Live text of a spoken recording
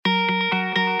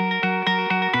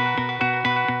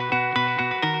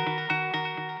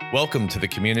Welcome to the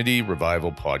Community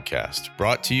Revival Podcast,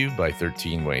 brought to you by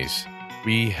 13 Ways.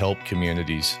 We help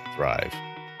communities thrive.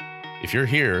 If you're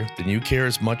here, then you care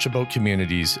as much about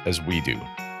communities as we do,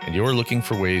 and you're looking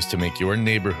for ways to make your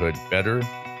neighborhood better,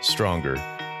 stronger,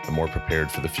 and more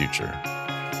prepared for the future.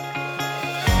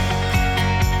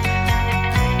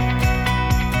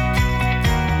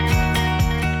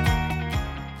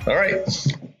 All right.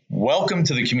 Welcome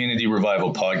to the Community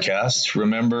Revival Podcast.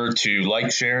 Remember to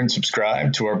like, share, and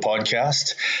subscribe to our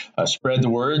podcast. Spread the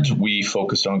word. We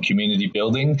focus on community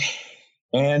building.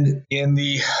 And in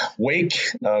the wake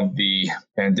of the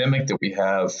pandemic that we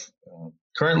have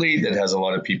currently, that has a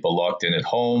lot of people locked in at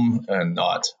home and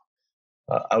not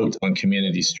out on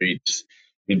community streets,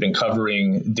 we've been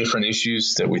covering different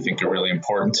issues that we think are really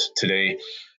important today.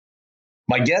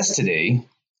 My guest today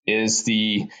is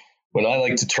what I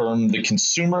like to term the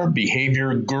consumer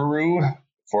behavior guru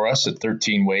for us at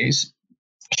 13 Ways.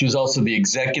 She's also the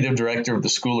executive director of the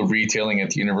School of Retailing at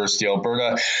the University of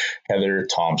Alberta, Heather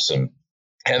Thompson.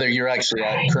 Heather, you're actually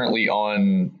currently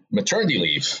on maternity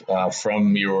leave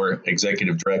from your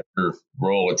executive director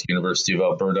role at the University of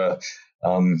Alberta.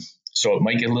 So it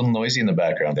might get a little noisy in the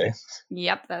background, eh?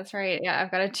 Yep, that's right. Yeah, I've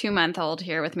got a 2-month-old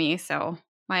here with me, so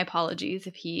my apologies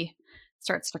if he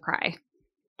starts to cry.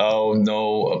 Oh,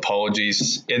 no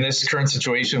apologies. In this current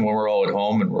situation, when we're all at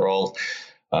home and we're all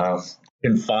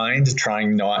confined,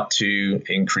 trying not to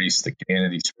increase the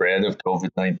community spread of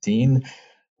COVID-19,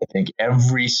 I think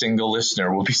every single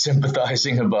listener will be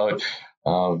sympathizing about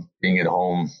being at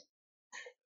home.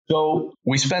 So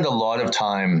we spend a lot of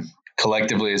time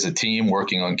collectively as a team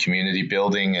working on community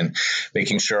building and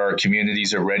making sure our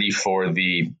communities are ready for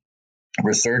the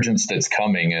resurgence that's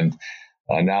coming. And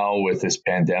now with this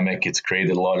pandemic, it's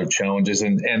created a lot of challenges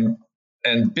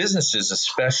and businesses,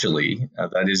 especially,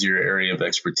 that is your area of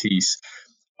expertise,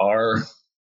 are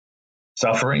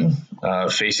suffering,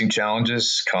 facing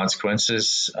challenges,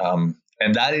 consequences,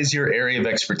 and that is your area of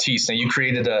expertise. Now, you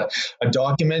created a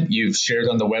document you've shared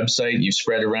on the website, you've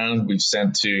spread around, we've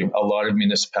sent to a lot of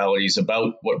municipalities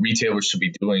about what retailers should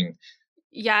be doing.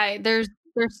 Yeah, there's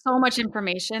so much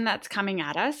information that's coming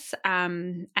at us,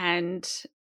 and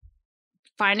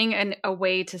finding a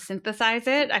way to synthesize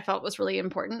it, I felt was really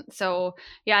important. So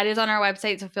yeah, it is on our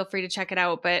website, so feel free to check it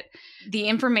out. But the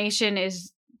information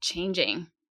is changing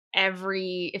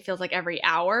it feels like every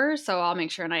hour. So I'll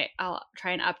make sure and I'll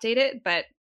try and update it. But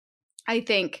I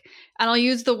think, and I'll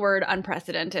use the word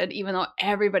unprecedented, even though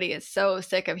everybody is so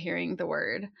sick of hearing the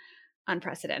word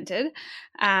unprecedented.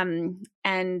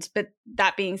 But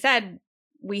that being said,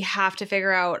 we have to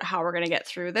figure out how we're going to get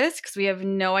through this because we have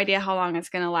no idea how long it's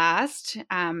going to last.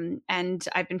 And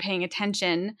I've been paying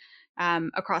attention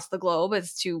across the globe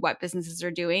as to what businesses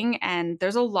are doing. And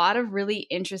there's a lot of really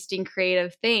interesting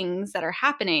creative things that are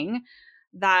happening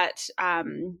that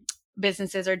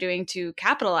businesses are doing to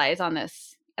capitalize on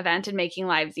this event and making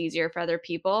lives easier for other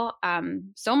people.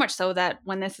 So much so that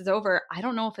when this is over, I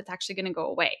don't know if it's actually going to go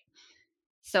away.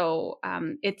 So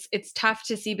it's tough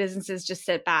to see businesses just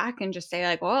sit back and just say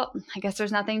like, well, I guess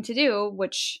there's nothing to do,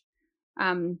 which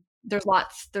there's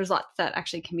lots that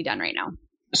actually can be done right now.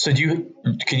 So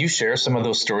can you share some of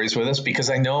those stories with us? Because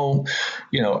I know,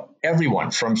 everyone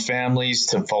from families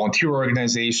to volunteer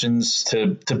organizations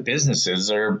to businesses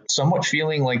are somewhat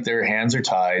feeling like their hands are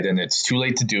tied and it's too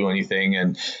late to do anything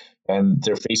and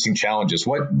they're facing challenges.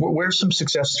 Where's some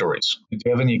success stories? Do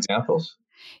you have any examples?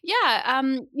 Yeah.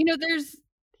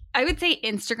 I would say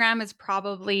Instagram is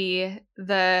probably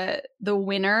the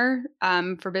winner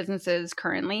for businesses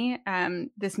currently.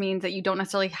 This means that you don't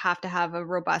necessarily have to have a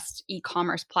robust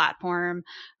e-commerce platform.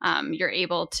 You're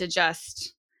able to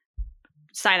just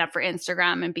sign up for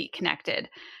Instagram and be connected.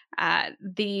 A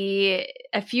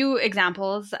few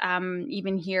examples,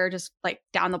 even here, just like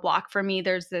down the block for me,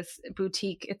 there's this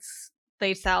boutique.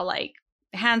 They sell like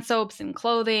hand soaps and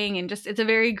clothing and it's a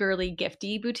very girly,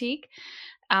 gifty boutique.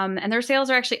 And their sales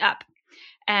are actually up.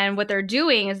 And what they're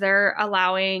doing is they're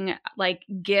allowing like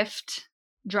gift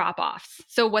drop-offs.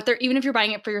 So even if you're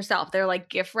buying it for yourself, they're like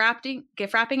gift wrapping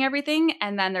everything,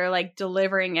 and then they're like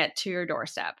delivering it to your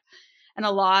doorstep. And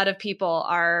a lot of people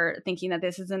are thinking that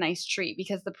this is a nice treat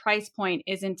because the price point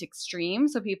isn't extreme.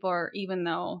 So people are, even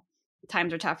though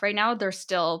times are tough right now, they're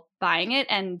still buying it.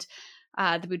 And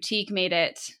the boutique made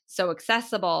it so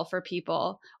accessible for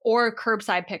people, or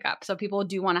curbside pickup. So people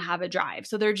do want to have a drive.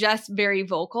 So they're just very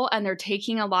vocal and they're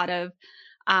taking a lot of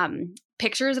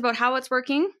pictures about how it's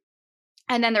working.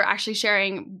 And then they're actually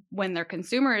sharing when their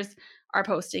consumers are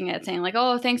posting it, saying like,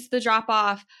 oh, thanks to the drop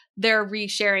off, they're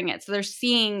resharing it. So they're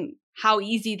seeing how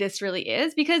easy this really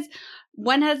is, because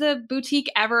when has a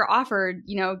boutique ever offered,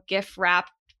 gift wrap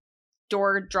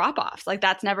door drop-offs. Like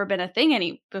that's never been a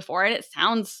thing before. And it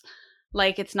sounds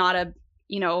like it's not a,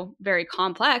 very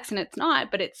complex, and it's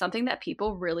not, but it's something that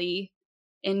people really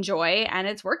enjoy, and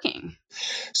it's working.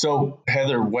 So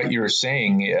Heather, what you're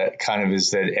saying kind of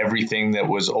is that everything that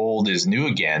was old is new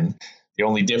again. The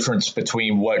only difference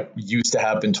between what used to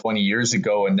happen 20 years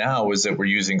ago and now is that we're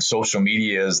using social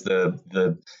media as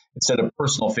the instead of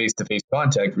personal face-to-face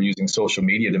contact, we're using social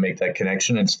media to make that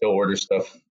connection and still order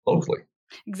stuff locally.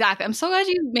 Exactly. I'm so glad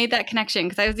you made that connection,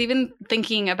 because I was even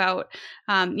thinking about,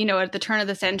 at the turn of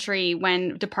the century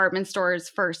when department stores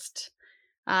first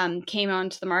came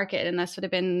onto the market, and this would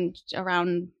have been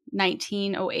around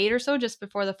 1908 or so, just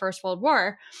before the First World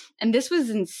War. And this was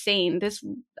insane.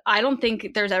 I don't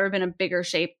think there's ever been a bigger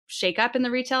shakeup in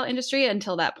the retail industry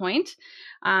until that point,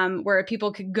 where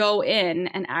people could go in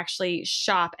and actually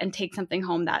shop and take something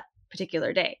home that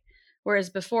particular day.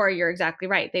 Whereas before, you're exactly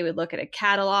right. They would look at a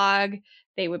catalog,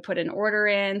 they would put an order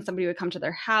in, somebody would come to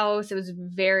their house. It was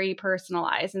very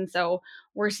personalized. And so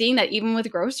we're seeing that even with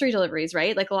grocery deliveries,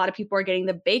 right? Like a lot of people are getting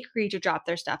the bakery to drop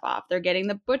their stuff off. They're getting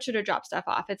the butcher to drop stuff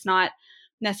off. It's not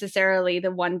necessarily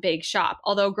the one big shop,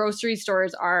 although grocery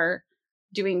stores are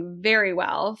doing very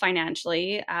well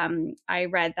financially. I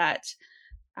read that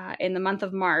in the month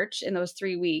of March, in those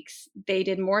 3 weeks, they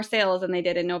did more sales than they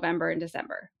did in November and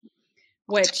December,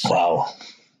 which, wow.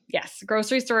 Yes,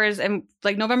 grocery stores, and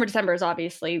like November, December is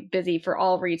obviously busy for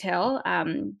all retail,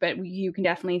 but you can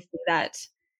definitely see that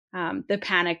the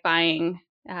panic buying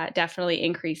definitely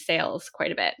increased sales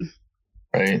quite a bit.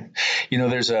 Right.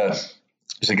 There's a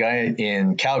guy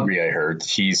in Calgary, I heard.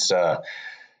 He's a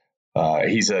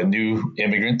new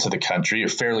immigrant to the country, a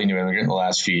fairly new immigrant in the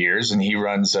last few years, and he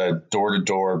runs a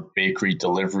door-to-door bakery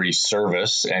delivery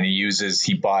service, and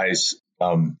he buys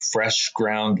fresh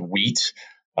ground wheat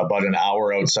about an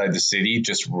hour outside the city,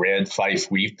 just red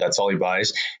Fife wheat. That's all he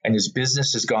buys. And his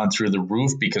business has gone through the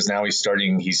roof because now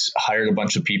he's hired a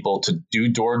bunch of people to do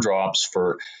door drops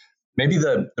for maybe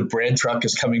the bread truck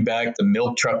is coming back, the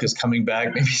milk truck is coming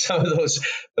back. Maybe some of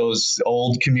those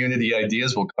old community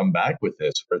ideas will come back with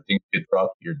this, where things get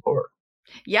dropped to your door.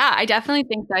 Yeah, I definitely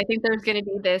think so. I think there's going to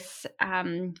be this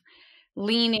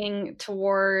leaning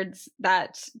towards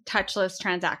that touchless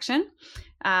transaction.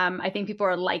 I think people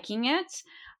are liking it.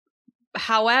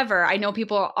 However, I know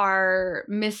people are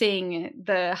missing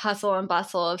the hustle and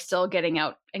bustle of still getting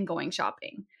out and going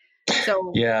shopping.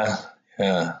 So yeah.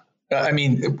 I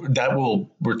mean, that will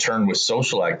return with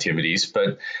social activities,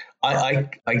 but I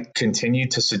continue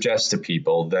to suggest to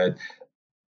people that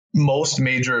most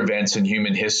major events in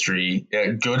human history,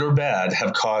 good or bad,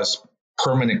 have caused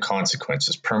permanent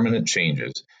consequences, permanent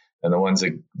changes. And the ones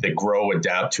that grow,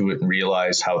 adapt to it, and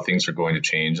realize how things are going to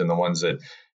change, and the ones that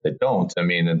don't,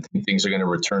 and things are going to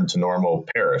return to normal,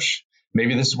 perish.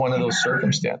 Maybe this is one of those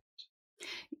circumstances.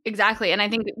 Exactly. And I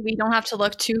think we don't have to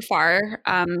look too far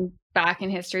back in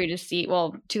history to see,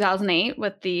 2008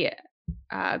 with the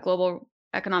global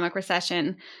economic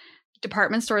recession,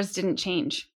 department stores didn't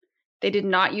change. They did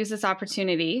not use this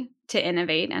opportunity to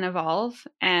innovate and evolve.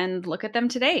 And look at them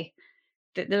today.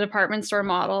 The department store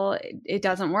model, it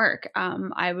doesn't work.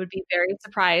 I would be very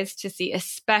surprised to see,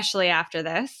 especially after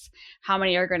this, how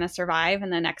many are going to survive in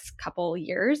the next couple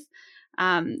years.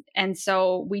 And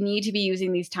so we need to be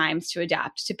using these times to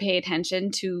adapt, to pay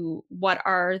attention to what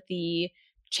are the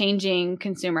changing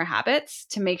consumer habits,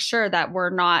 to make sure that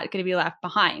we're not going to be left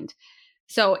behind.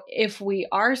 So if we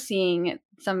are seeing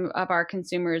some of our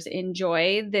consumers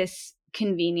enjoy this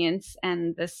convenience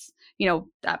and this,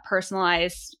 that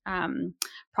personalized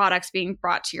products being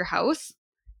brought to your house,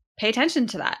 pay attention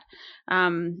to that.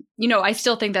 I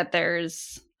still think that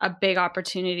there's a big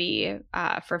opportunity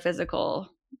for physical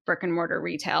brick and mortar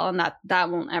retail, and that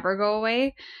won't ever go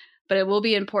away. But it will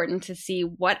be important to see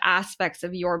what aspects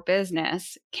of your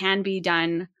business can be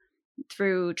done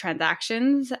through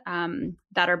transactions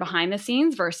that are behind the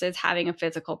scenes versus having a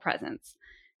physical presence.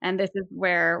 And this is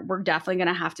where we're definitely going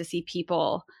to have to see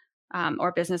people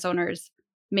or business owners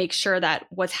make sure that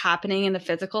what's happening in the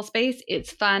physical space,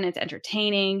 it's fun, it's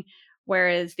entertaining,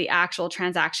 whereas the actual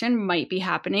transaction might be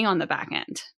happening on the back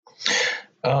end.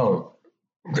 Oh,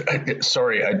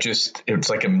 sorry. It's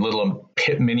like a little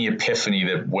mini epiphany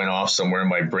that went off somewhere in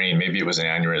my brain. Maybe it was an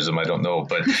aneurysm. I don't know.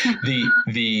 But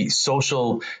the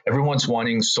social, everyone's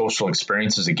wanting social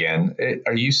experiences again.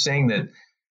 Are you saying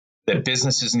that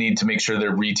businesses need to make sure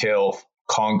their retail,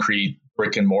 concrete,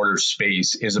 brick and mortar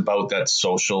space is about that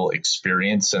social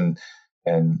experience and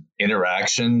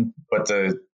interaction, but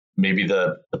maybe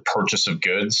the purchase of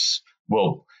goods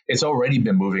it's already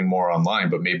been moving more online,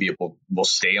 but maybe it will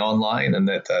stay online, and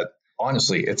that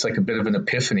honestly, it's like a bit of an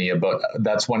epiphany about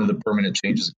that's one of the permanent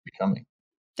changes that's becoming.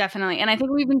 Definitely. And I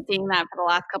think we've been seeing that for the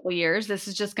last couple of years. This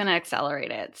is just going to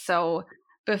accelerate it. So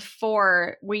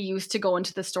before, we used to go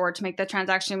into the store to make the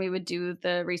transaction, we would do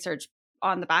the research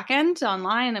on the back end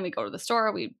online, then we go to the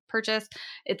store, we purchase.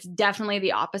 It's definitely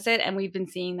the opposite. And we've been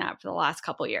seeing that for the last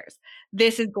couple of years.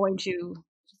 This is going to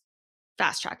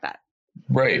fast track that.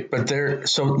 Right. But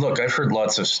so look, I've heard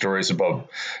lots of stories about,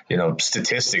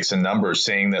 statistics and numbers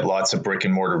saying that lots of brick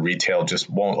and mortar retail just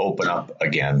won't open up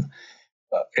again.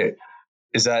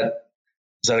 Is that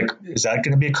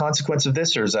going to be a consequence of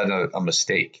this, or is that a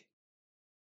mistake?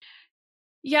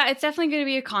 Yeah, it's definitely going to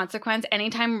be a consequence.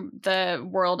 Anytime the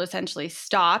world essentially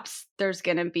stops, there's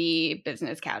going to be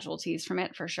business casualties from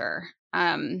it for sure.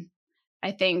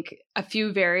 I think a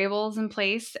few variables in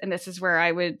place, and this is where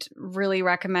I would really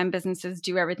recommend businesses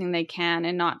do everything they can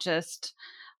and not just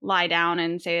lie down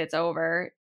and say it's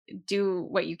over. Do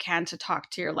what you can to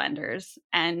talk to your lenders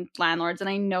and landlords. And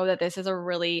I know that this is a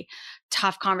really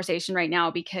tough conversation right now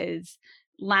because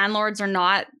landlords are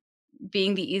not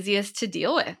being the easiest to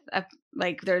deal with.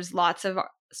 Like there's lots of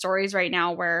stories right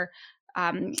now where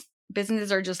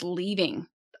businesses are just leaving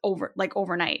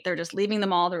overnight. They're just leaving the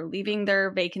mall. They're leaving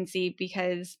their vacancy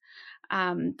because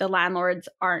the landlords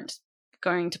aren't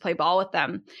going to play ball with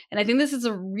them. And I think this is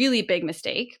a really big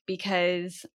mistake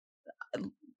because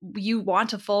you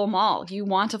want a full mall. You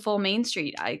want a full Main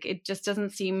Street. It just doesn't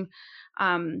seem,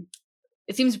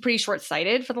 it seems pretty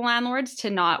short-sighted for the landlords to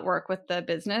not work with the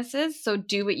businesses. So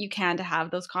do what you can to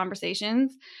have those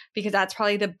conversations because that's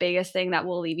probably the biggest thing that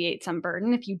will alleviate some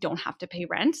burden if you don't have to pay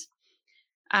rent.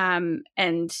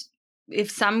 And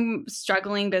if some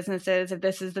struggling businesses, if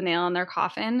this is the nail in their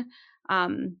coffin,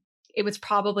 it was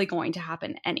probably going to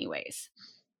happen anyways.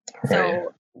 Right.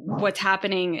 So what's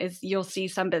happening is you'll see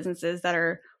some businesses that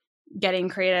are getting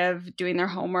creative, doing their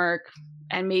homework,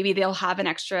 and maybe they'll have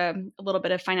a little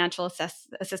bit of financial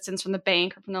assistance from the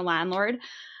bank or from the landlord.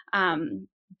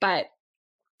 But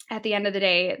at the end of the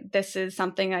day, this is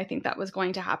something I think that was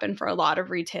going to happen for a lot of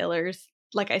retailers.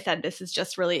 Like I said, this is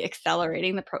just really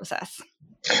accelerating the process.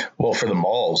 Well, for the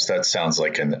malls, that sounds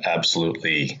like an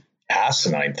absolutely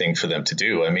asinine thing for them to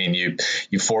do. I mean,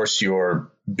 you force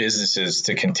your businesses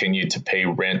to continue to pay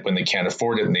rent when they can't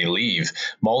afford it and they leave.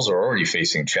 Malls are already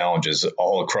facing challenges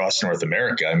all across North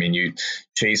America. I mean, you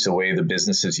chase away the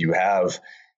businesses you have,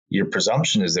 your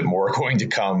presumption is that more are going to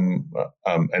come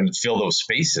and fill those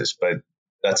spaces, but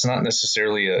that's not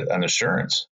necessarily an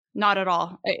assurance. Not at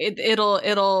all.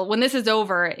 It'll when this is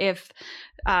over, if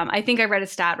I think I read a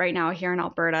stat right now here in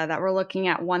Alberta that we're looking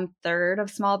at 1/3 of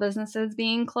small businesses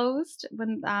being closed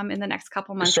when in the next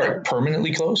couple months. Sorry,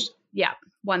 permanently closed? Yeah,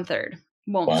 1/3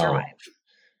 won't survive.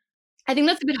 I think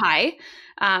that's a bit high.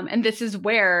 And this is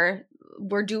where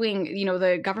we're doing,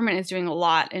 the government is doing a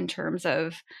lot in terms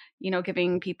of,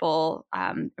 giving people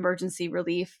emergency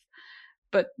relief.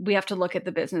 But we have to look at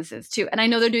the businesses too. And I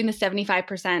know they're doing the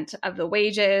 75% of the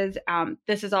wages.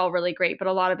 This is all really great, but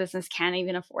a lot of business can't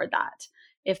even afford that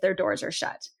if their doors are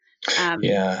shut.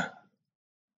 Yeah.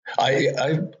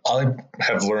 I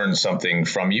have learned something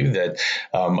from you that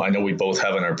I know we both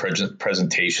have in our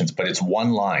presentations, but it's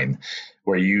one line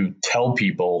where you tell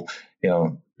people,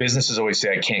 businesses always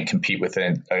say, I can't compete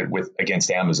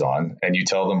against Amazon. And you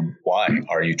tell them, why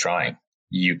are you trying?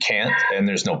 You can't, and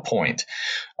there's no point.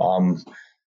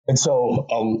 And so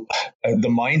the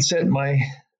mindset, my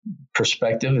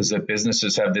perspective is that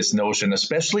businesses have this notion,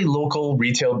 especially local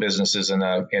retail businesses in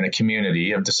a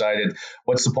community, have decided,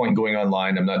 what's the point going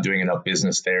online? I'm not doing enough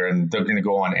business there, and they're going to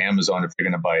go on Amazon if they're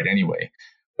going to buy it anyway.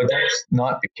 But that's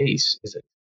not the case, is it?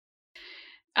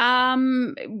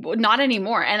 Not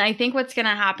anymore. And I think what's going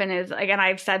to happen is, again,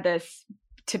 I've said this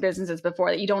to businesses before,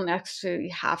 that you don't actually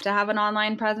have to have an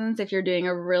online presence if you're doing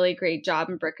a really great job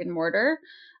in brick and mortar.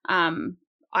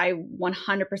 I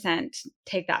 100%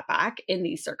 take that back in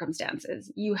these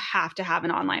circumstances. You have to have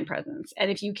an online presence. And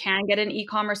if you can get an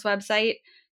e-commerce website,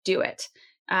 do it.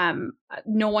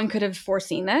 No one could have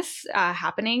foreseen this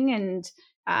happening. And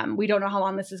we don't know how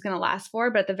long this is going to last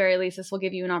for, but at the very least, this will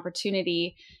give you an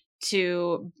opportunity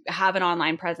to have an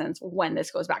online presence when this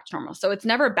goes back to normal. So it's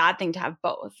never a bad thing to have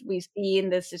both. We've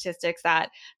seen the statistics that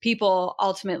people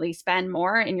ultimately spend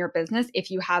more in your business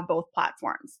if you have both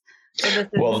platforms.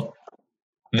 So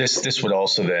this would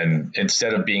also then,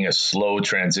 instead of being a slow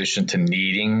transition to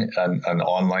needing an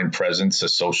online presence, a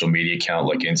social media account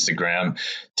like Instagram,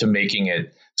 to making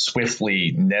it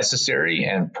swiftly necessary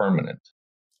and permanent.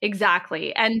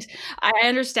 Exactly. And I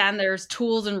understand there's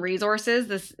tools and resources.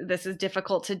 This is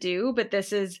difficult to do, but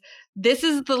this is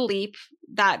the leap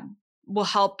that will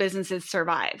help businesses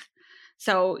survive.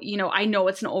 So, I know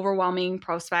it's an overwhelming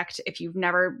prospect if you've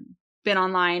never been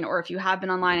online, or if you have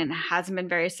been online and it hasn't been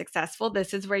very successful.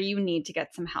 This is where you need to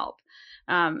get some help.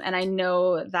 And I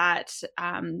know that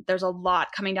there's a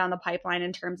lot coming down the pipeline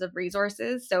in terms of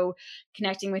resources. So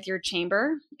connecting with your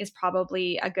chamber is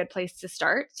probably a good place to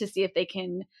start to see if they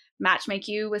can match make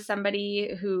you with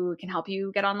somebody who can help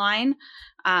you get online,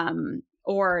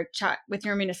 or chat with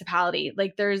your municipality.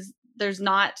 Like there's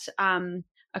not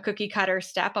a cookie cutter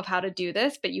step of how to do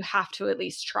this, but you have to at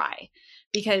least try,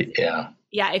 because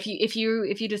if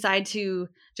you decide to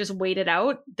just wait it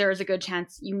out, there's a good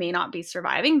chance you may not be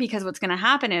surviving, because what's going to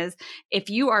happen is if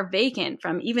you are vacant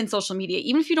from even social media,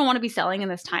 even if you don't want to be selling in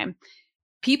this time,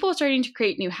 people are starting to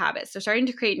create new habits. They're starting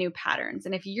to create new patterns.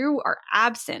 And if you are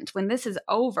absent when this is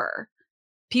over,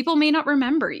 people may not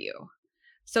remember you.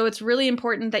 So it's really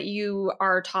important that you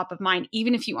are top of mind,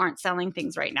 even if you aren't selling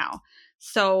things right now.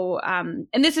 So, and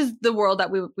this is the world that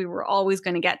we were always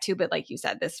going to get to. But like you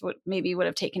said, this would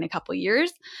have taken a couple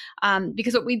years,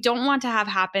 because what we don't want to have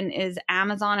happen is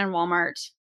Amazon and Walmart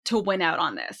to win out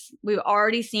on this. We've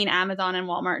already seen Amazon and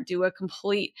Walmart do a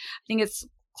complete, I think it's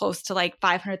close to like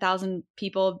 500,000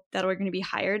 people that are going to be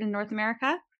hired in North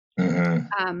America.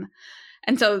 Mm-hmm.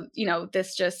 And so,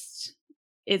 this just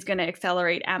is going to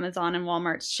accelerate Amazon and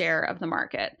Walmart's share of the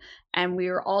market. And we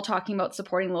are all talking about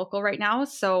supporting local right now.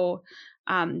 So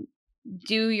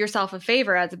do yourself a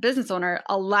favor as a business owner,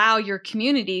 allow your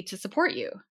community to support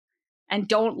you, and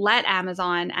don't let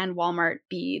Amazon and Walmart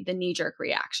be the knee-jerk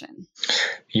reaction.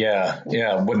 Yeah.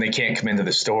 When they can't come into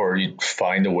the store, you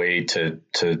find a way to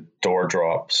door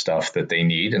drop stuff that they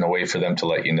need, and a way for them to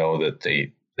let you know that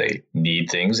they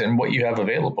need things and what you have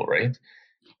available, right?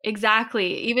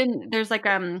 Exactly. Even there's like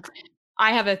I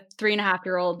have a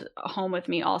 3.5-year-old home with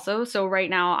me also. So right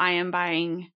now I am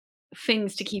buying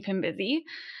things to keep him busy.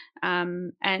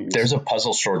 And there's a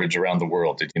puzzle shortage around the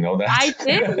world. Did you know that? I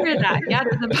did hear that. Yeah.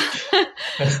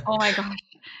 Oh my gosh.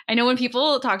 I know when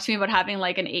people talk to me about having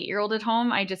like an 8-year-old at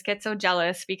home, I just get so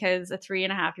jealous, because a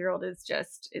 3.5-year-old is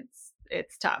just,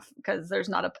 it's tough, because there's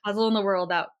not a puzzle in the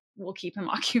world that will keep him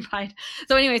occupied.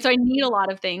 So anyway, so I need a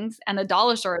lot of things, and the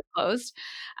dollar store is closed.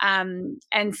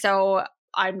 And so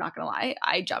I'm not going to lie,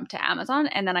 I jumped to Amazon,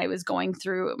 and then I was going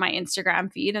through my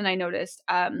Instagram feed, and I noticed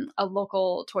a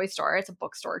local toy store, it's a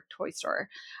bookstore, toy store,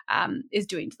 is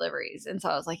doing deliveries. And so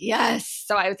I was like, yes.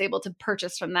 So I was able to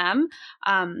purchase from them.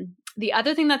 The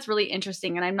other thing that's really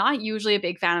interesting, and I'm not usually a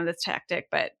big fan of this tactic,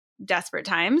 but desperate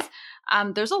times,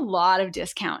 there's a lot of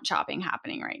discount shopping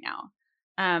happening right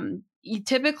now.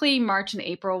 Typically March and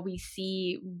April, we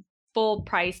see full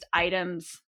priced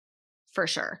items for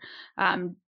sure.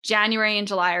 January and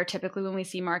July are typically when we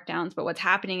see markdowns, but what's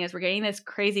happening is we're getting this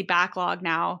crazy backlog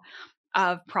now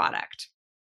of product.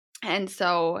 And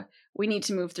so we need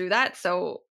to move through that.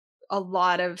 So a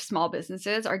lot of small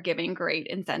businesses are giving great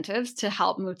incentives to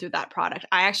help move through that product.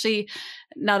 I actually,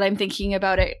 now that I'm thinking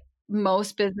about it,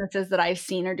 most businesses that I've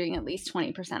seen are doing at least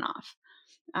 20% off.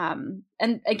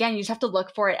 And again, you just have to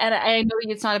look for it. And I know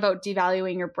it's not about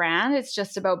devaluing your brand. It's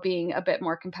just about being a bit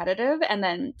more competitive. And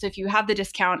then, so if you have the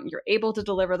discount, you're able to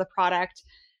deliver the product,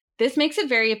 this makes it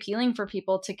very appealing for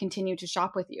people to continue to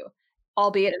shop with you,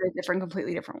 albeit in a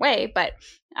completely different way. But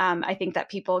I think that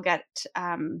people get,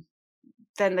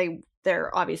 then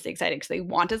they're obviously excited because they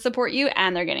want to support you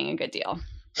and they're getting a good deal.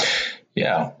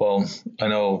 Yeah. Well, I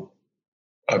know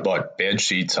I bought bed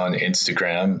sheets on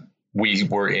Instagram. We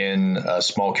were in a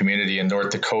small community in North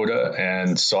Dakota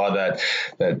and saw that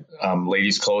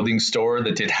ladies' clothing store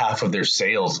that did half of their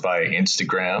sales via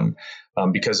Instagram,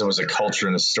 because it was a culture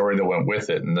and a story that went with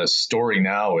it. And the story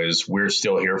now is, we're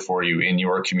still here for you in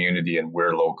your community, and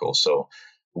we're local. So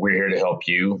we're here to help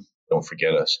you. Don't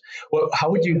forget us. Well,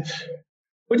 how would you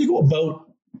go about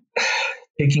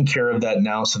taking care of that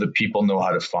now so that people know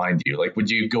how to find you? Like, would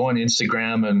you go on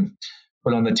Instagram and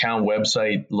put on the town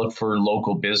website, look for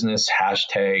local business,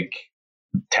 hashtag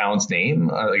town's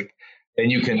name? Then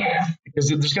you can, because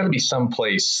there's got to be some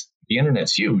place, the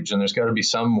internet's huge, and there's got to be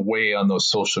some way on those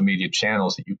social media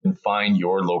channels that you can find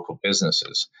your local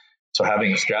businesses. So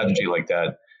having a strategy like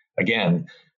that, again,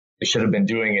 they should have been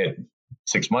doing it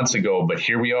 6 months ago, but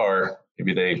here we are.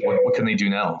 Maybe what can they do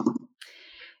now?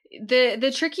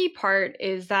 The tricky part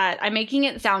is that I'm making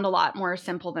it sound a lot more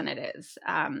simple than it is.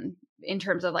 In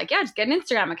terms of like, yeah, just get an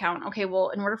Instagram account. Okay, well,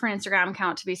 in order for an Instagram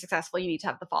account to be successful, you need to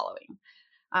have the following,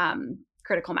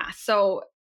 critical mass. So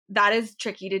that is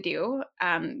tricky to do.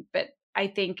 But I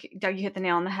think, Doug, you hit the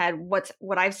nail on the head.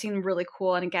 What I've seen really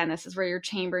cool, and again, this is where your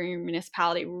chamber and your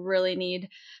municipality really need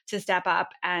to step up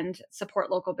and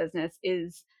support local business,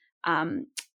 is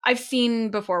I've seen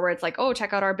before where it's like, oh,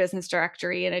 check out our business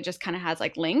directory, and it just kind of has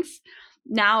like links.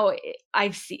 now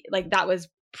I've seen, like, that was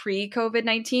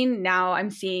pre-COVID-19. Now I'm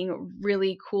seeing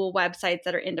really cool websites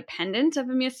that are independent of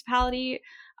a municipality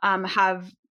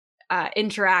have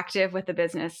interactive with the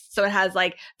business. So it has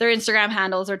like their Instagram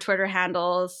handles or Twitter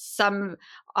handles, some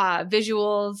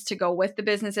visuals to go with the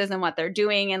businesses and what they're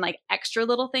doing, and like extra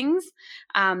little things.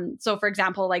 So for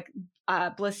example, like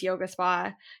Bliss Yoga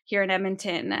Spa here in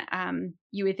Edmonton,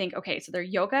 you would think, okay, so they're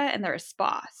yoga and they're a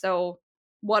spa. So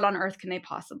what on earth can they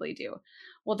possibly do?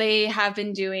 Well, they have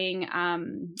been doing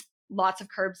lots of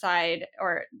curbside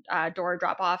or door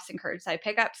drop-offs and curbside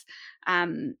pickups.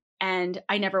 And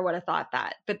I never would have thought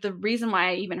that. But the reason why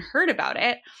I even heard about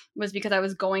it was because I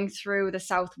was going through the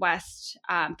Southwest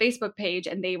Facebook page,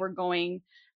 and they were going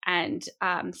and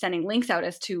sending links out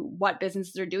as to what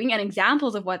businesses are doing and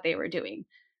examples of what they were doing.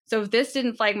 So if this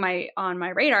didn't flag on my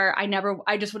radar,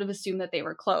 I just would have assumed that they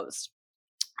were closed.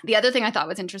 The other thing I thought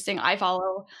was interesting, I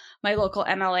follow my local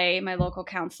MLA, my local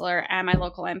councillor, and my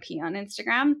local MP on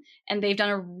Instagram, and they've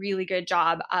done a really good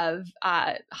job of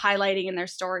highlighting in their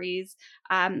stories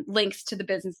links to the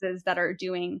businesses that are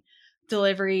doing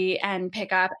delivery and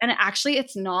pickup. And actually,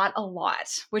 it's not a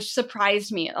lot, which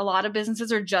surprised me. A lot of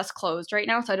businesses are just closed right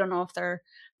now, so I don't know if they're,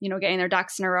 getting their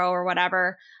ducks in a row or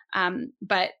whatever.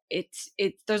 But it's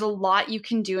there's a lot you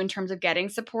can do in terms of getting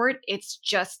support. It's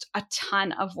just a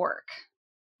ton of work.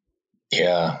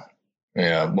 Yeah.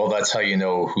 Well, that's how you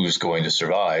know who's going to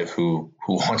survive, who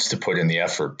wants to put in the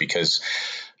effort, because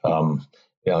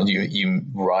you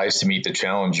rise to meet the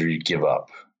challenge or you give up.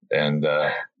 And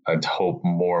I'd hope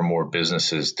more and more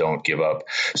businesses don't give up.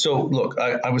 So look,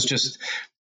 I was just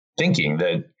thinking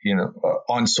that,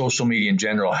 on social media in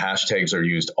general, hashtags are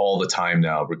used all the time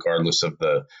now, regardless of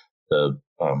the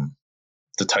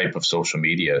type of social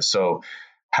media. So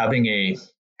having a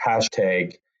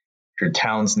hashtag, your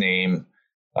town's name,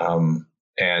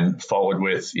 and followed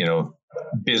with,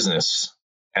 business.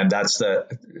 And that's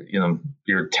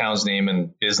your town's name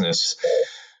and business.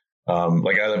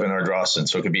 Like I live in Ardrossan,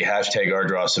 so it could be hashtag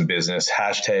Ardrossan business,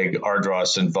 hashtag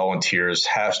Ardrossan volunteers,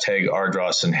 hashtag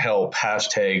Ardrossan help,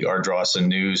 hashtag Ardrossan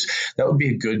news. That would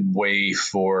be a good way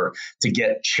to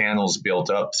get channels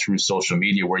built up through social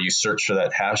media where you search for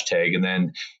that hashtag, and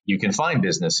then you can find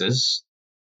businesses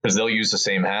because they'll use the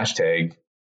same hashtag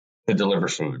to deliver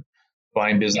food.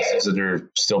 Find businesses that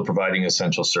are still providing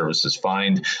essential services.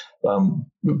 Find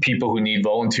people who need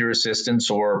volunteer assistance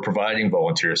or providing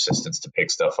volunteer assistance to pick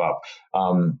stuff up.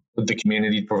 The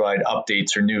community provide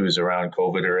updates or news around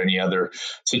COVID or any other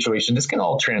situation. This can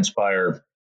all transpire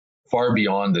far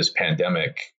beyond this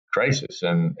pandemic crisis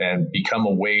and become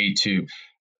a way to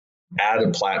add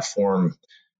a platform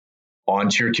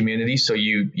onto your community. So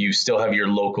you still have your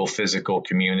local physical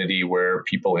community where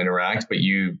people interact, but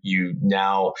you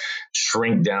now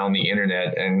shrink down the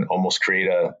internet and almost create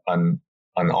an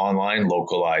online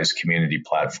localized community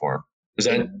platform. Is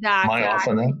that, am I off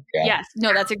on that? Yeah. Yes.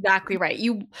 No, that's exactly right.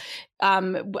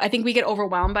 I think we get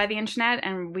overwhelmed by the internet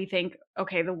and we think,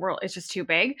 okay, the world is just too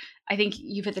big. I think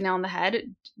you've hit the nail on the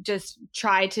head. Just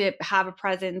try to have a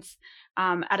presence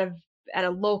at a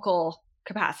local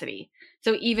capacity.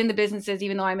 So even the businesses,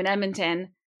 even though I'm in Edmonton,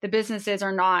 the businesses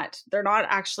they're not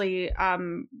actually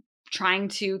trying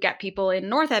to get people in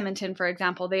North Edmonton, for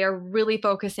example. They are really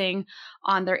focusing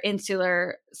on their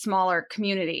insular, smaller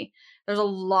community. There's a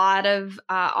lot of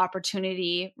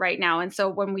opportunity right now. And so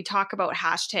when we talk about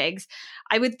hashtags,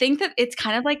 I would think that it's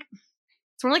kind of like,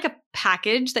 it's more like a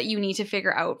package that you need to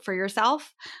figure out for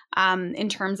yourself in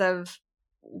terms of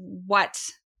what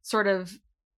sort of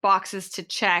boxes to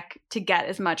check to get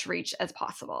as much reach as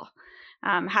possible.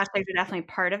 Hashtags are definitely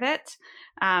part of it.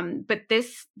 But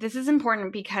this is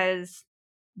important because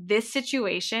this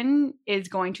situation is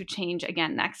going to change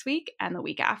again next week and the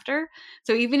week after.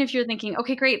 So even if you're thinking,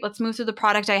 okay, great, let's move through the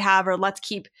product I have, or let's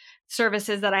keep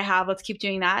services that I have, let's keep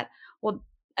doing that. Well,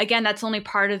 again, that's only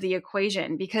part of the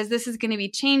equation, because this is going to be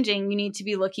changing. You need to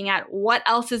be looking at what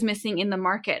else is missing in the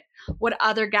market. What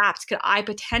other gaps could I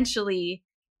potentially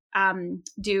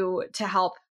do to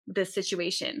help this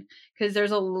situation? Because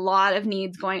there's a lot of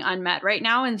needs going unmet right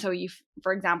now. And so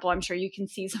for example, I'm sure you can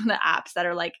see some of the apps that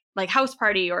are like House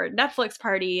Party or Netflix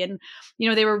Party, and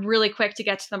they were really quick to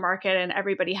get to the market and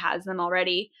everybody has them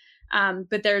already.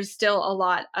 But there's still a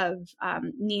lot of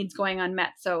needs going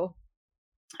unmet. So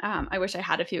I wish I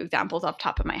had a few examples off the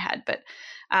top of my head, but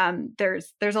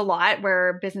there's a lot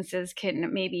where businesses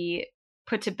can maybe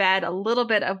put to bed a little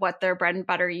bit of what their bread and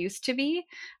butter used to be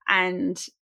and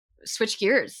switch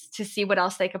gears to see what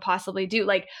else they could possibly do.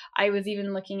 Like I was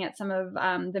even looking at some of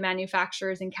the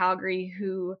manufacturers in Calgary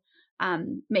who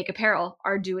make apparel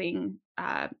are doing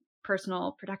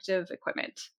personal protective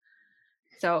equipment.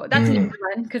 So that's an easy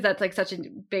one because that's like such a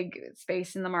big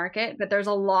space in the market, but there's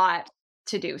a lot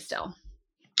to do still.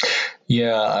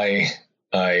 Yeah, I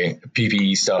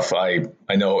PPE stuff. I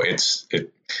know it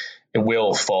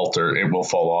will falter. It will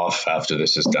fall off after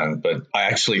this is done. But I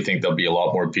actually think there'll be a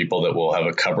lot more people that will have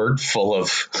a cupboard full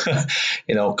of,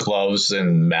 gloves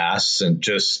and masks, and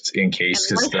just in case,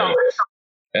 because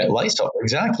Lysol,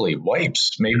 exactly.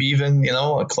 Wipes, maybe even,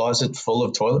 a closet full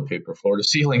of toilet paper, floor to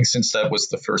ceiling, since that was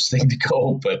the first thing to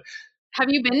go. But have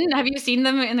you seen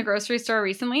them in the grocery store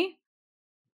recently?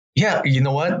 Yeah, you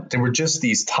know what? There were just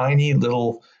these tiny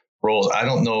little rolls. I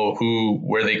don't know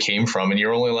where they came from, and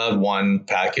you're only allowed one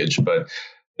package, but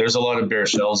there's a lot of bare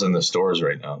shelves in the stores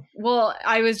right now. Well,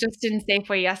 I was just in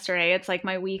Safeway yesterday. It's like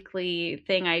my weekly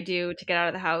thing I do to get out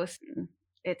of the house.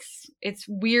 It's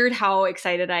weird how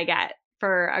excited I get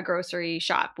for a grocery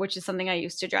shop, which is something I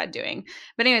used to dread doing.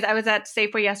 But anyways, I was at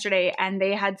Safeway yesterday and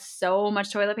they had so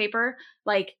much toilet paper.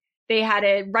 Like they had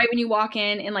it right when you walk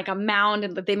in like a mound,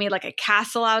 and they made like a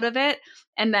castle out of it.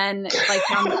 And then like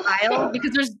down the aisle,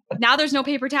 because there's no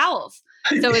paper towels.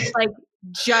 So it's like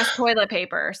just toilet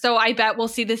paper. So I bet we'll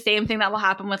see the same thing that will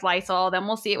happen with Lysol. Then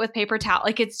we'll see it with paper towel.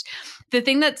 Like it's the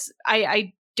thing that's,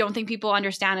 I don't think people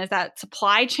understand is that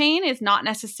supply chain is not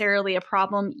necessarily a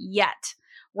problem yet.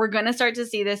 We're going to start to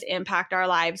see this impact our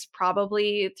lives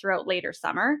probably throughout later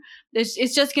summer.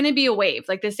 It's just going to be a wave,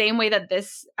 like the same way that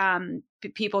this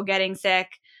people getting sick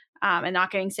and not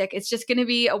getting sick. It's just going to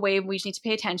be a wave. We just need to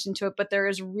pay attention to it, but there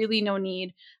is really no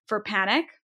need for panic.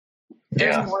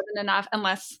 There's more than enough,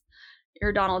 unless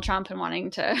you're Donald Trump and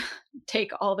wanting to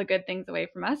take all the good things away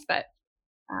from us. But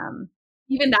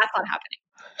even that's not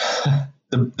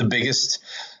happening. The biggest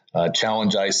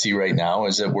challenge I see right now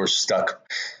is that we're stuck.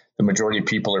 The majority of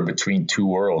people are between two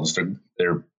worlds.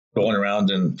 They're going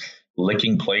around and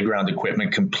licking playground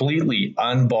equipment, completely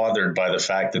unbothered by the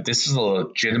fact that this is a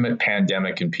legitimate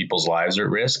pandemic and people's lives are at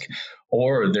risk,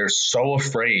 or they're so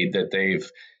afraid that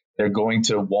they're going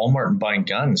to Walmart and buying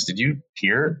guns. Did you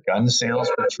hear gun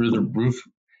sales were through the roof?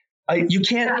 You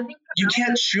can't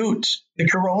shoot the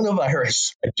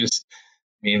coronavirus.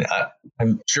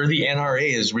 I'm sure the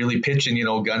NRA is really pitching,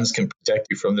 guns can protect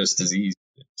you from this disease.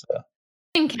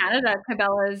 In Canada,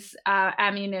 Cabela's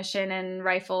ammunition and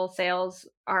rifle sales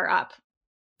are up.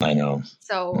 I know.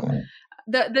 So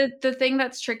the thing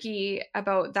that's tricky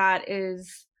about that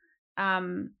is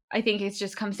I think it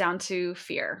just comes down to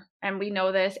fear. And we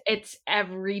know this. It's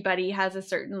everybody has a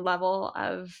certain level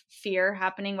of fear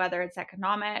happening, whether it's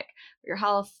economic, or your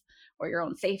health, or your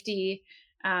own safety.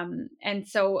 And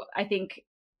so I think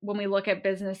when we look at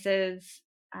businesses,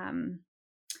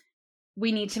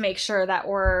 we need to make sure that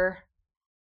we're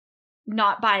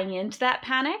not buying into that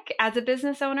panic as a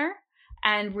business owner,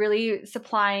 and really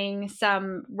supplying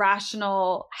some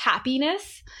rational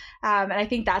happiness. And I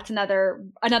think that's another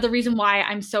reason why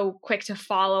I'm so quick to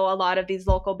follow a lot of these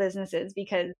local businesses,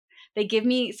 because they give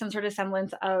me some sort of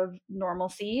semblance of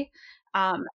normalcy.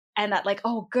 And that like,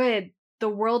 oh, good, the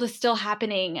world is still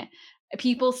happening.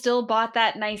 People still bought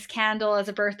that nice candle as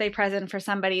a birthday present for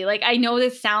somebody. Like, I know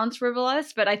this sounds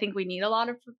frivolous, but I think we need a lot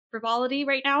of frivolity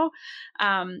right now,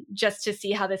 just to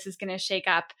see how this is going to shake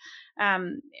up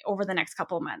over the next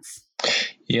couple of months.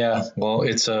 Yeah, well,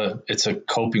 it's a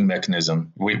coping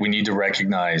mechanism. We need to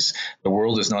recognize the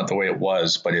world is not the way it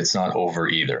was, but it's not over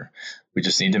either. We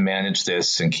just need to manage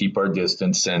this and keep our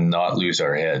distance and not lose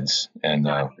our heads and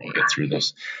get through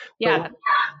this. Yeah.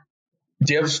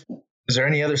 So, is there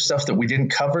any other stuff that we didn't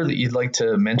cover that you'd like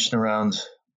to mention around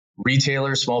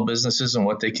retailers, small businesses, and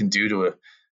what they can do to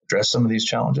address some of these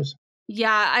challenges?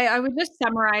 Yeah, I would just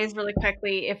summarize really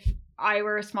quickly. If I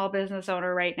were a small business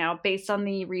owner right now, based on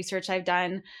the research I've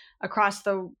done across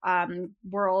the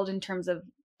world in terms of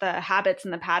the habits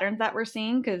and the patterns that we're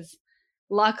seeing, because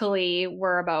luckily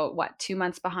we're about 2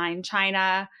 months behind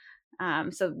China.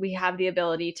 So we have the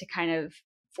ability to kind of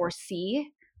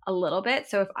foresee a little bit.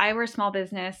 So if I were a small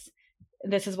business,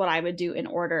 this is what I would do in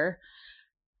order.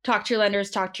 Talk to your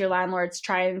lenders, talk to your landlords,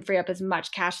 try and free up as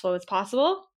much cash flow as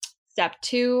possible. Step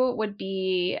 2 would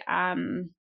be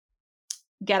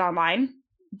get online,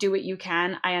 do what you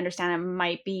can. I understand it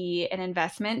might be an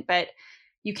investment, but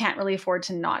you can't really afford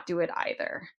to not do it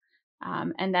either.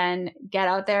 And then get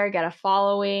out there, get a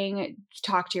following,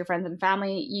 talk to your friends and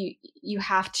family. You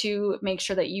have to make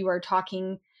sure that you are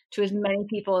talking to as many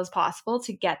people as possible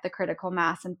to get the critical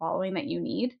mass and following that you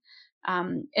need.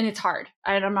 And it's hard.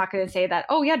 And I'm not going to say that,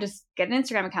 oh yeah, just get an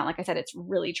Instagram account. Like I said, it's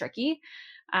really tricky.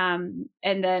 And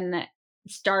then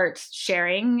start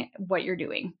sharing what you're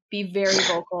doing. Be very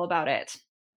vocal about it.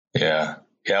 Yeah.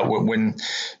 When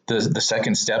the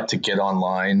second step to get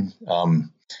online,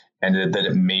 and that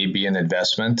it may be an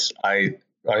investment. I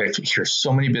hear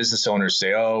so many business owners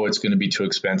say, oh, it's going to be too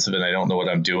expensive and I don't know what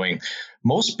I'm doing.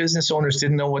 Most business owners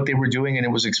didn't know what they were doing, and it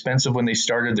was expensive when they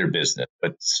started their business.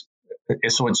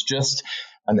 So it's just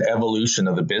an evolution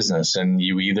of the business, and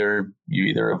you either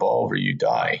evolve or you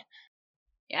die.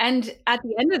 And at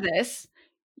the end of this,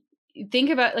 think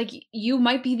about, like, you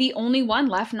might be the only one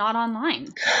left not online.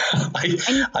 Can't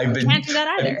do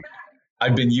that either.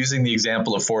 I've been using the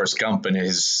example of Forrest Gump and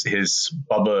his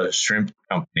Bubba Shrimp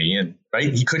Company, and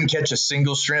right, he couldn't catch a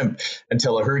single shrimp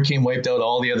until a hurricane wiped out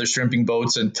all the other shrimping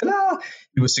boats, and ta-da,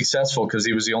 he was successful because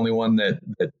he was the only one that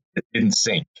didn't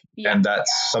sink. Yeah. And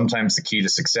that's sometimes the key to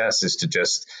success, is to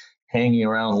just hanging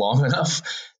around long enough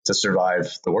to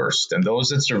survive the worst. And those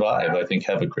that survive, I think,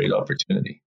 have a great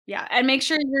opportunity. Yeah, and make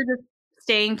sure you're just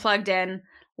staying plugged in.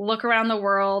 Look around the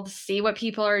world, see what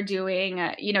people are doing.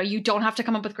 You don't have to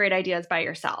come up with great ideas by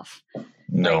yourself.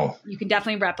 No. Like, you can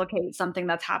definitely replicate something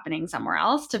that's happening somewhere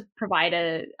else to provide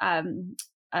a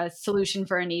solution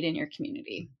for a need in your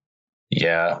community.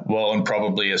 Yeah, well, and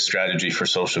probably a strategy for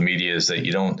social media is that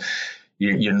you don't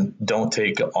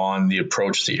take on the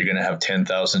approach that you're going to have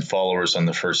 10,000 followers on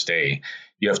the first day.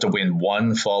 You have to win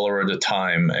one follower at a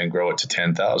time and grow it to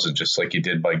 10,000, just like you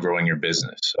did by growing your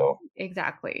business. So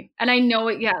exactly. And I know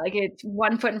it, yeah, like it's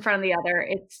one foot in front of the other.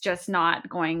 It's just not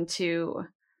going to,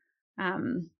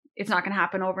 it's not going to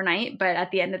happen overnight. But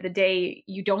at the end of the day,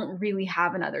 you don't really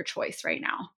have another choice right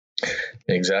now.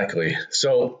 Exactly.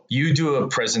 So you do a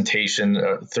presentation,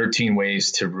 13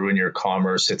 ways to ruin your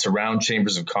commerce. It's around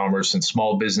chambers of commerce and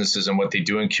small businesses and what they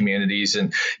do in communities.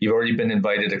 And you've already been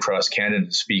invited across Canada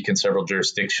to speak in several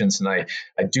jurisdictions. And I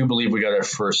do believe we got our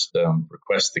first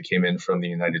request that came in from the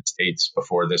United States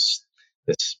before this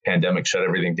pandemic shut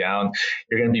everything down.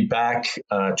 You're going to be back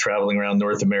traveling around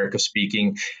North America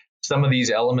speaking. Some of these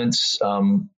elements,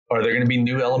 are there going to be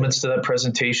new elements to that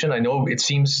presentation? I know it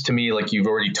seems to me like you've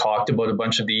already talked about a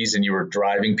bunch of these and you were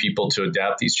driving people to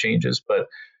adapt these changes, but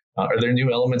are there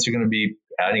new elements you're going to be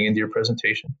adding into your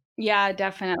presentation? Yeah,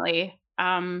 definitely.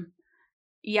 And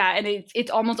it's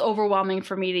almost overwhelming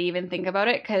for me to even think about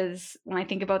it, because when I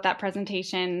think about that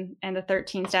presentation and the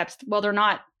 13 steps, well, they're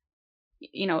not,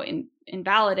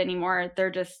 invalid anymore.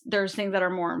 There's things that are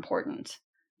more important,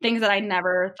 things that I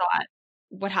never thought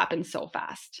would happen so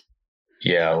fast.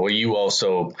 Yeah, well,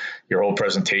 your whole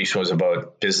presentation was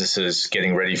about businesses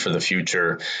getting ready for the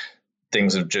future.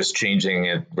 Things are just changing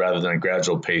it rather than a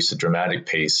gradual pace, a dramatic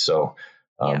pace. So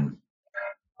I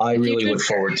really look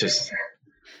forward to,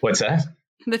 what's that?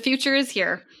 The future is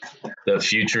here. The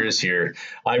future is here.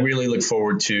 I really look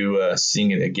forward to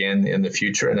seeing it again in the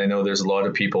future. And I know there's a lot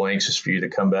of people anxious for you to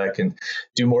come back and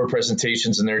do more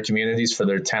presentations in their communities, for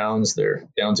their towns, their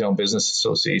downtown business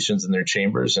associations, and their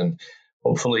chambers. And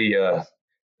hopefully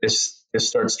this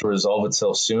starts to resolve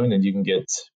itself soon, and you can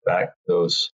get back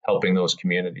helping those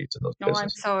communities and those businesses. I'm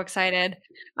so excited.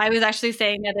 I was actually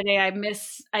saying the other day,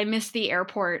 I miss the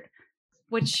airport,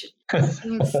 which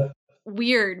seems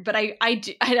weird, but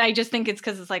I just think it's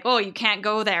because it's like, oh, you can't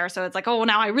go there, so it's like, oh,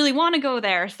 now I really want to go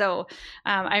there. So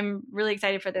I'm really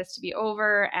excited for this to be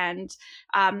over. And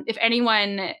if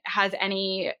anyone has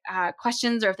any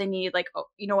questions, or if they need, like, oh,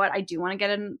 you know what, I do want to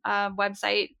get a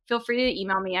website, feel free to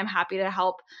email me. I'm happy to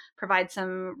help provide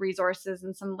some resources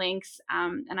and some links.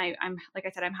 And I'm like I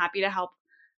said, I'm happy to help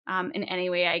in any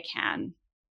way I can.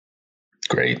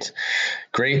 Great.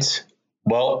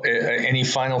 Well, any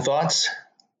final thoughts?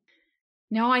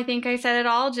 No, I think I said it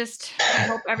all. Just I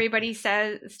hope everybody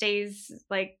stays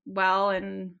well,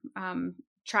 and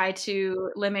try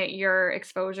to limit your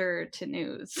exposure to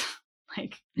news.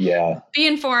 Be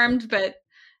informed, but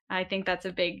I think that's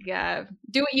a big,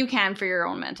 do what you can for your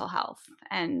own mental health,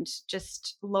 and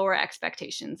just lower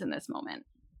expectations in this moment.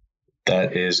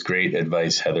 That is great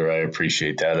advice, Heather. I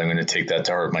appreciate that. I'm going to take that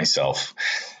to heart myself.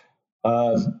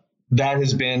 That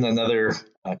has been another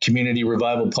Community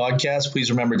Revival podcast.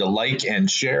 Please remember to like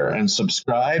and share and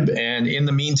subscribe. And in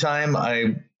the meantime,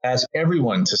 I ask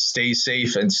everyone to stay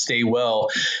safe and stay well,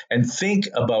 and think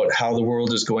about how the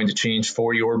world is going to change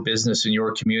for your business and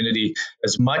your community.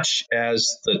 As much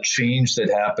as the change that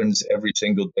happens every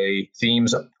single day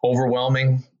seems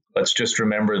overwhelming, let's just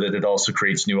remember that it also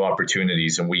creates new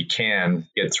opportunities, and we can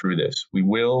get through this. We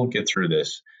will get through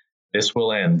this. This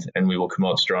will end, and we will come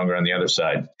out stronger on the other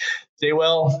side. Stay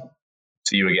well.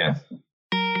 See you again.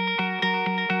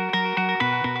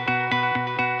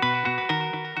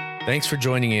 Thanks for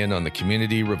joining in on the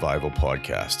Community Revival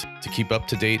Podcast. To keep up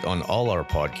to date on all our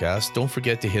podcasts, don't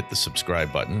forget to hit the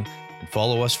subscribe button and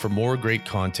follow us for more great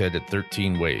content at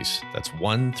 13 Ways. That's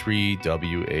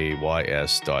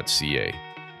 13ways.ca.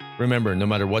 Remember, no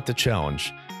matter what the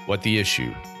challenge, what the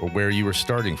issue, or where you are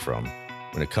starting from,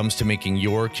 when it comes to making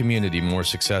your community more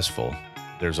successful,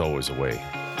 there's always a way.